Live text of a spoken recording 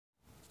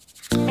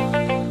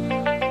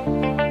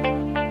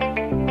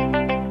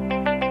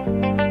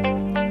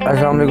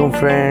अस्सलाम वालेकुम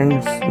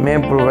फ्रेंड्स,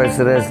 मैं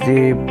प्रोफेसर SD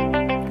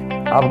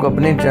आपको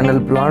अपने चैनल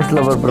प्लांट्स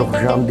लवर पर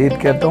खुशामदीद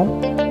कहता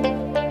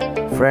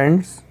हूँ।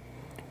 फ्रेंड्स,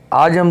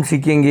 आज हम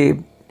सीखेंगे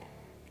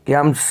कि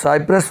हम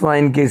साइप्रस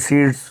वाइन के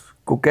सीड्स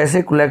को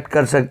कैसे कलेक्ट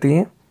कर सकते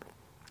हैं।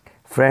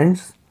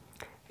 फ्रेंड्स,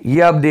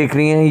 ये आप देख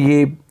रही हैं,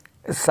 ये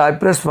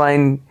साइप्रस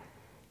वाइन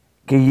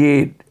के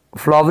ये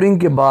फ्लावरिंग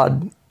के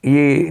बाद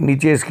ये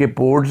नीचे इसके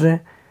पोड्स हैं,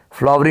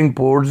 फ्लावरिंग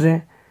पोड्स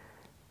हैं।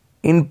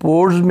 इन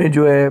पोड्स में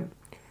जो है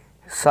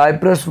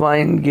साइप्रस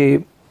वाइन के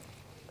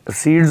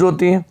सीड्स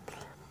होते हैं।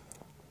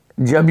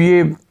 जब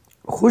ये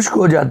खुश्क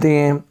हो जाते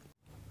हैं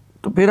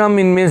तो फिर हम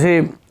इनमें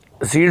से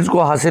सीड्स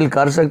को हासिल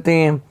कर सकते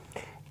हैं।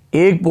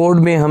 एक पोड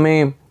में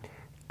हमें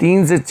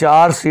 3 से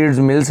 4 सीड्स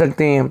मिल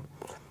सकते हैं।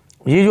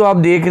 ये जो आप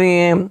देख रहे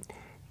हैं,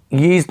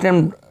 ये इस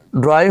टाइम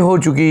ड्राई हो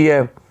चुकी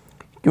है,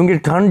 क्योंकि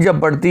ठंड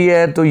जब पड़ती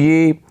है तो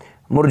ये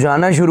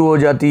मुरझाना शुरू हो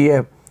जाती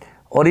है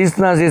और इस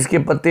तरह से इसके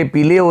पत्ते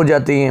पीले हो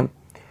जाते हैं।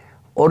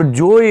 और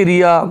जो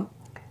एरिया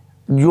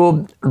जो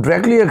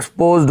डायरेक्टली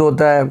एक्सपोज्ड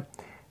होता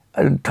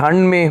है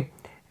ठंड में,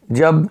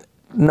 जब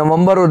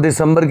नवंबर और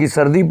दिसंबर की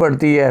सर्दी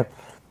पड़ती है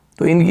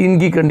तो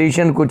इनकी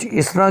कंडीशन कुछ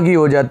इस तरह की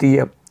हो जाती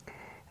है।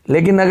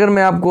 लेकिन अगर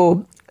मैं आपको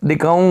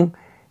दिखाऊं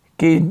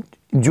कि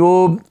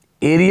जो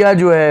एरिया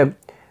जो है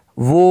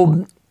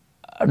वो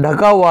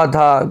ढका हुआ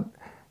था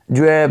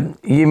जो है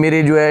ये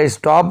मेरे जो है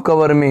स्टॉप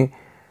कवर में,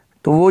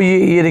 तो वो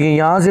ये देखिए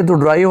यहाँ से तो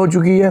ड्राई हो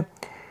चुकी है,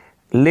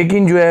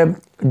 लेकिन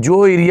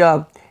जो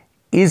एरिया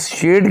इस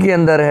शेड के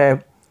अंदर है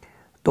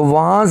तो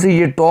वहाँ से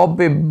ये टॉप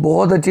पे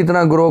बहुत अच्छी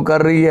तरह ग्रो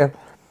कर रही है।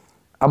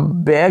 अब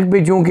बैक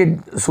पे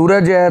चूँकि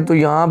सूरज है तो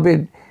यहाँ पे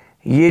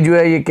ये जो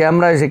है ये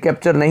कैमरा इसे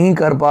कैप्चर नहीं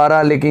कर पा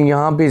रहा, लेकिन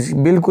यहाँ पे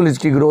बिल्कुल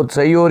इसकी ग्रोथ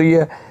सही हो रही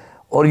है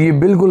और ये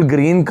बिल्कुल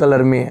ग्रीन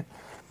कलर में है।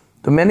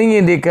 तो मैंने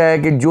ये देखा है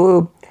कि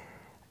जो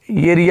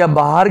एरिया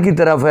बाहर की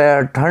तरफ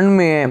है, ठंड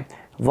में है,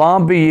 वहाँ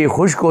पे ये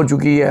खुश्क हो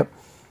चुकी है,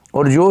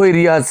 और जो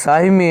एरिया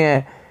साए में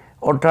है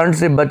और ठंड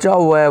से बचा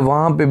हुआ है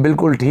वहाँ पे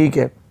बिल्कुल ठीक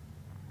है।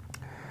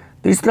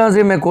 तो इस तरह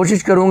से मैं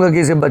कोशिश करूँगा कि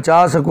इसे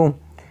बचा सकूँ।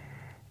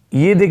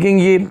 ये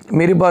देखेंगे, ये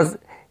मेरे पास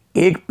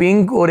एक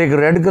पिंक और एक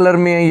रेड कलर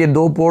में है, ये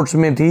 2 पोट्स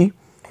में थी,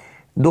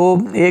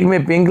 एक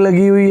में पिंक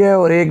लगी हुई है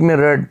और एक में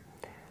रेड।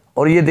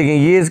 और ये देखें,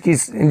 ये इसकी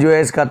जो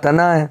है इसका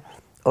तना है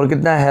और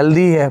कितना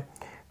हेल्दी है।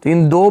 तो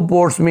इन 2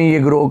 पोट्स में ये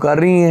ग्रो कर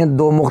रही हैं,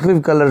 2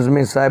 मुख्तलिफ कलर्स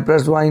में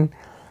साइप्रस वाइन।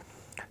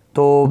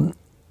 तो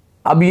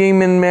अब यही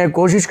मैं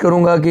कोशिश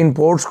करूँगा कि इन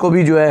पोट्स को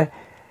भी जो है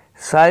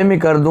साए में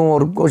कर दूँ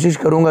और कोशिश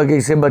करूँगा कि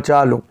इसे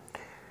बचा लूँ,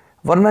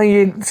 वरना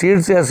ये सीड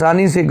से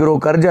आसानी से ग्रो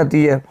कर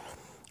जाती है।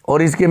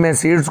 और इसके मैं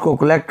सीड्स को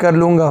कलेक्ट कर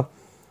लूँगा।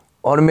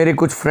 और मेरे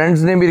कुछ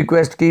फ्रेंड्स ने भी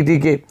रिक्वेस्ट की थी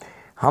कि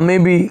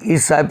हमें भी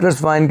इस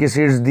साइप्रस वाइन के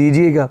सीड्स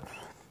दीजिएगा,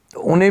 तो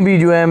उन्हें भी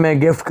जो है मैं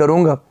गिफ्ट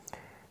करूँगा।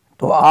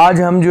 तो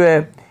आज हम जो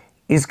है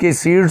इसके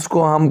सीड्स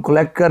को हम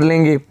कलेक्ट कर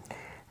लेंगे।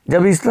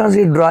 जब इस तरह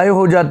से ड्राई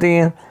हो जाते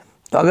हैं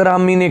तो अगर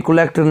हम इन्हें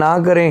कलेक्ट ना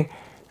करें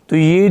तो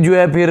ये जो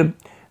है फिर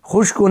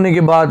खुश्क होने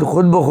के बाद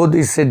खुद ब खुद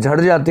इससे झड़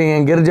जाते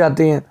हैं, गिर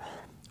जाते हैं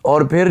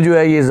और फिर जो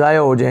है ये ज़ाया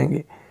हो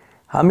जाएंगे।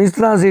 हम इस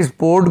तरह से इस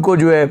पोड को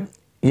जो है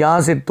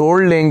यहाँ से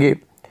तोड़ लेंगे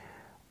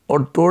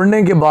और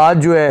तोड़ने के बाद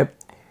जो है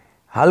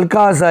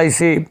हल्का सा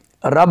इसे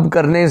रब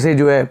करने से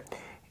जो है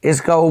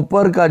इसका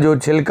ऊपर का जो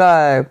छिलका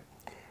है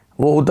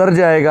वो उतर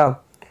जाएगा।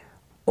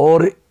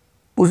 और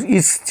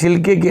इस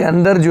छिलके के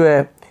अंदर जो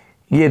है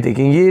ये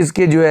देखें, ये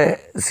इसके जो है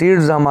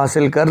सीड्स हम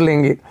हासिल कर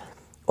लेंगे।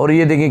 और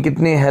ये देखें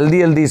कितने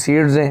हेल्दी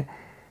सीड्स हैं।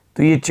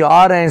 तो ये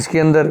 4 हैं इसके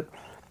अंदर।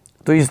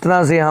 तो इस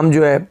तरह से हम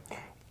जो है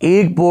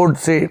एक पोड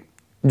से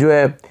जो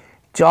है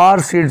 4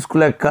 सीड्स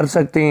कलेक्ट कर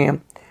सकते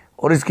हैं।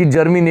 और इसकी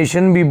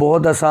जर्मिनेशन भी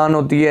बहुत आसान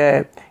होती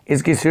है,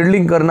 इसकी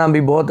सीडलिंग करना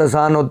भी बहुत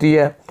आसान होती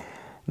है।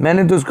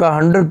 मैंने तो इसका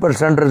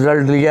 100%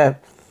 रिज़ल्ट लिया है।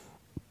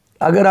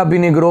 अगर आप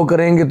इन्हें ग्रो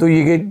करेंगे तो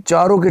ये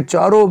चारों के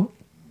चारों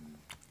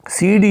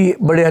सीड ही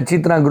बड़े अच्छी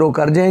तरह ग्रो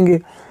कर जाएंगे।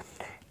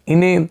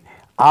 इन्हें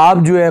आप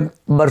जो है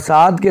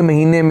बरसात के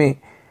महीने में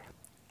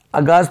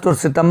अगस्त और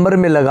सितंबर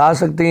में लगा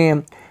सकते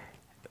हैं,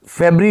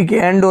 फरवरी के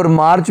एंड और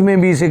मार्च में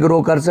भी इसे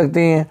ग्रो कर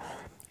सकते हैं।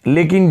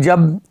 लेकिन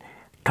जब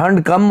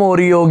ठंड कम हो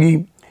रही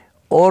होगी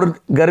और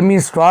गर्मी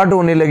स्टार्ट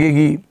होने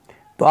लगेगी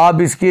तो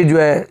आप इसके जो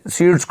है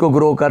सीड्स को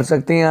ग्रो कर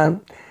सकते हैं।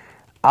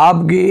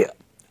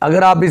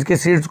 अगर आप इसके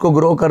सीड्स को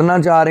ग्रो करना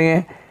चाह रहे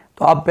हैं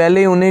तो आप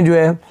पहले उन्हें जो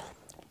है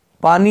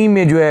पानी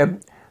में जो है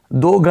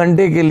 2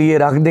 घंटे के लिए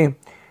रख दें,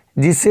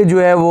 जिससे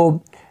जो है वो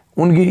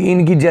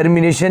इनकी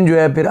जर्मिनेशन जो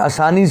है फिर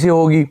आसानी से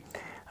होगी।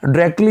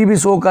 डायरेक्टली भी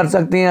सो कर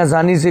सकते हैं,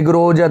 आसानी से ग्रो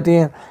हो जाते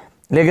हैं।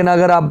 लेकिन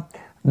अगर आप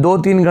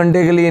 2-3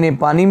 घंटे के लिए इन्हें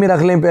पानी में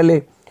रख लें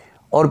पहले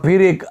और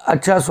फिर एक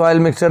अच्छा सॉइल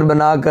मिक्सचर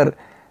बनाकर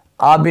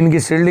आप इनकी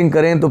सीडलिंग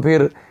करें तो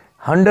फिर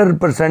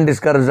 100%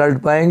 इसका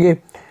रिज़ल्ट पाएंगे।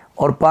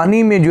 और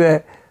पानी में जो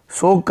है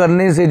सोक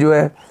करने से जो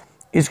है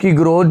इसकी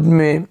ग्रोथ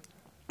में,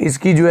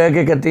 इसकी जो है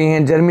क्या कहते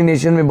हैं,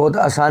 जर्मिनेशन में बहुत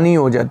आसानी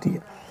हो जाती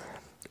है।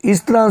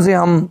 इस तरह से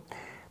हम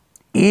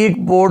एक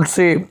पोट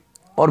से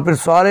और फिर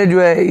सारे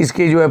जो है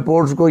इसके जो है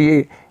पोट्स को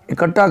ये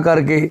इकट्ठा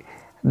करके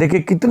देखिए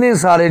कितने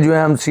सारे जो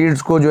है हम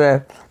सीड्स को जो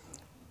है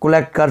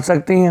कलेक्ट कर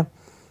सकते हैं।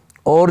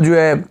 और जो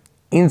है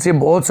इनसे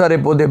बहुत सारे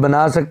पौधे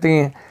बना सकते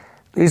हैं।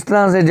 तो इस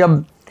तरह से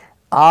जब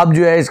आप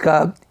जो है इसका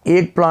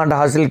एक प्लांट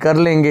हासिल कर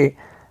लेंगे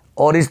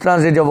और इस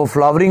तरह से जब वो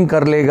फ्लावरिंग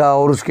कर लेगा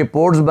और उसके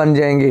पोट्स बन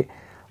जाएंगे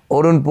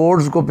और उन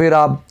पोट्स को फिर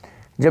आप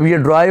जब ये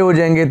ड्राई हो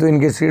जाएंगे तो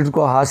इनके सीड्स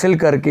को हासिल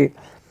करके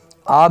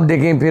आप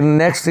देखें फिर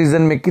नेक्स्ट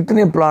सीज़न में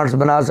कितने प्लांट्स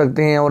बना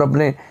सकते हैं और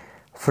अपने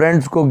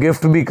फ्रेंड्स को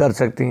गिफ्ट भी कर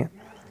सकते हैं।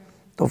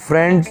 तो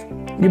फ्रेंड्स,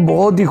 ये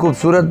बहुत ही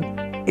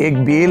खूबसूरत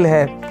एक बेल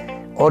है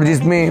और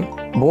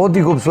जिसमें बहुत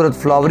ही खूबसूरत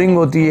फ्लावरिंग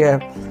होती है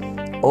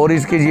और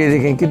इसके ये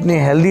देखें कितने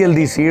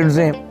हेल्दी सीड्स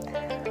हैं।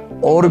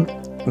 और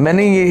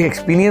मैंने ये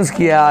एक्सपीरियंस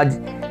किया आज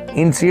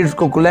इन सीड्स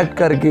को कलेक्ट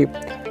करके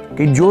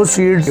कि जो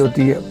सीड्स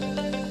होती है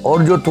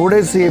और जो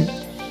थोड़े से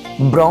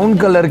ब्राउन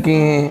कलर के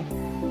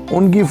हैं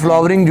उनकी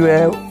फ्लावरिंग जो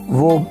है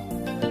वो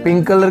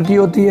पिंक कलर की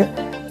होती है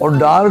और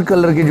डार्क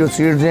कलर के जो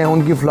सीड्स हैं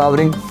उनकी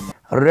फ्लावरिंग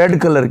रेड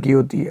कलर की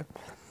होती है।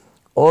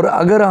 और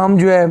अगर हम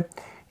जो है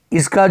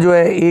इसका जो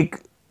है एक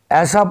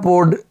ऐसा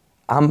पॉड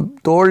हम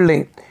तोड़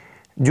लें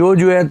जो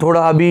है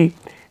थोड़ा अभी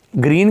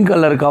ग्रीन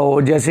कलर का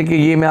हो, जैसे कि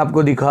ये मैं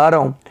आपको दिखा रहा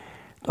हूँ,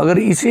 तो अगर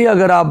इसे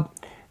अगर आप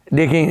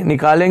देखें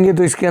निकालेंगे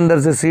तो इसके अंदर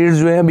से सीड्स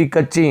जो हैं अभी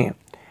कच्चे हैं।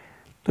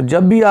 तो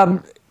जब भी आप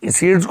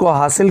सीड्स को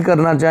हासिल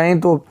करना चाहें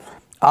तो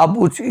आप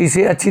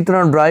इसे अच्छी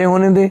तरह ड्राई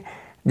होने दें।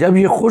 जब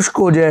ये खुश्क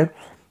हो जाए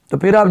तो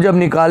फिर आप जब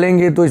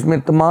निकालेंगे तो इसमें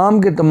तमाम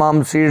के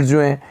तमाम सीड्स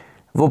जो हैं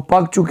वो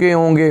पक चुके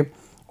होंगे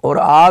और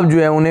आप जो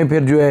है उन्हें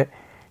फिर जो है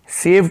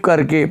सेव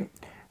करके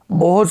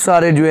बहुत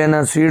सारे जो है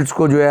ना सीड्स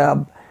को जो है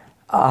आप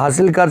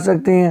हासिल कर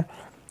सकते हैं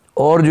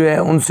और जो है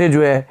उनसे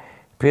जो है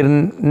फिर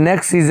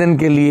नेक्स्ट सीज़न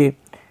के लिए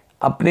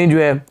अपने जो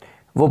है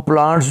वो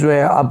प्लांट्स जो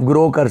है आप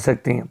ग्रो कर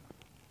सकते हैं।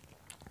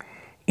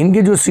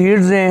 इनके जो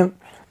सीड्स हैं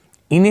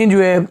इन्हें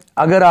जो है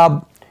अगर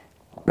आप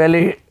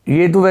पहले,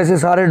 ये तो वैसे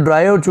सारे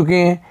ड्राई हो चुके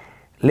हैं,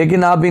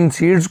 लेकिन आप इन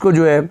सीड्स को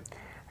जो है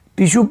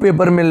टिश्यू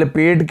पेपर में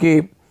लपेट के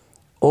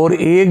और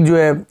एक जो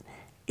है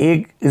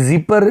एक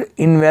ज़िपर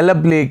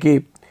इन्वेलप लेके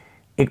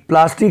एक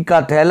प्लास्टिक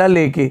का थैला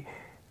लेके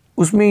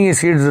उसमें ये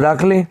सीड्स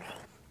रख लें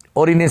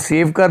और इन्हें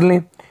सेव कर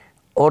लें।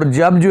 और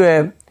जब जो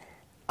है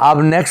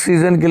आप नेक्स्ट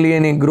सीज़न के लिए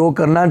इन्हें ग्रो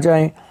करना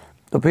चाहें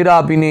तो फिर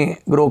आप इन्हें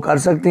ग्रो कर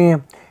सकते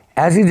हैं।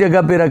 ऐसी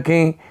जगह पे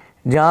रखें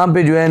जहाँ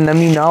पे जो है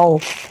नमी ना हो।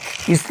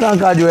 इस तरह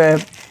का जो है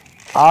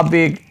आप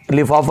एक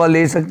लिफाफा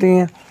ले सकते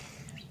हैं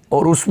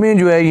और उसमें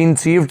जो है इन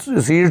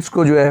सीड्स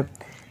को जो है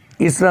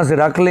इस तरह से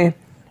रख लें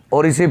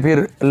और इसे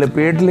फिर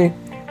लपेट लें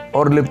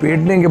और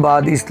लपेटने के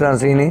बाद इस तरह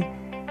से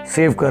इन्हें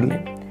सेव कर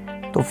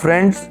लें। तो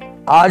फ्रेंड्स,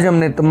 आज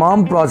हमने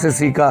तमाम प्रोसेस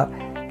सीखा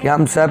कि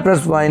हम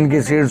साइप्रस वाइन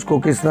के सीड्स को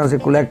किस तरह से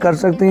कलेक्ट कर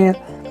सकते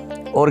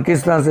हैं और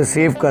किस तरह से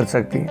सेव कर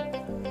सकते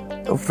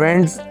हैं। तो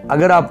फ्रेंड्स,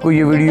 अगर आपको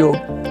ये वीडियो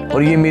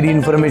और ये मेरी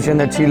इन्फॉर्मेशन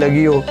अच्छी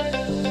लगी हो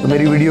तो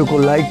मेरी वीडियो को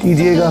लाइक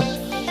कीजिएगा,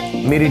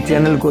 मेरे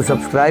चैनल को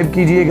सब्सक्राइब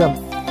कीजिएगा।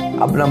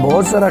 अपना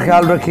बहुत सारा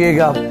ख्याल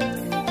रखिएगा।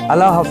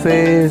 अल्लाह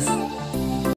हाफिज़।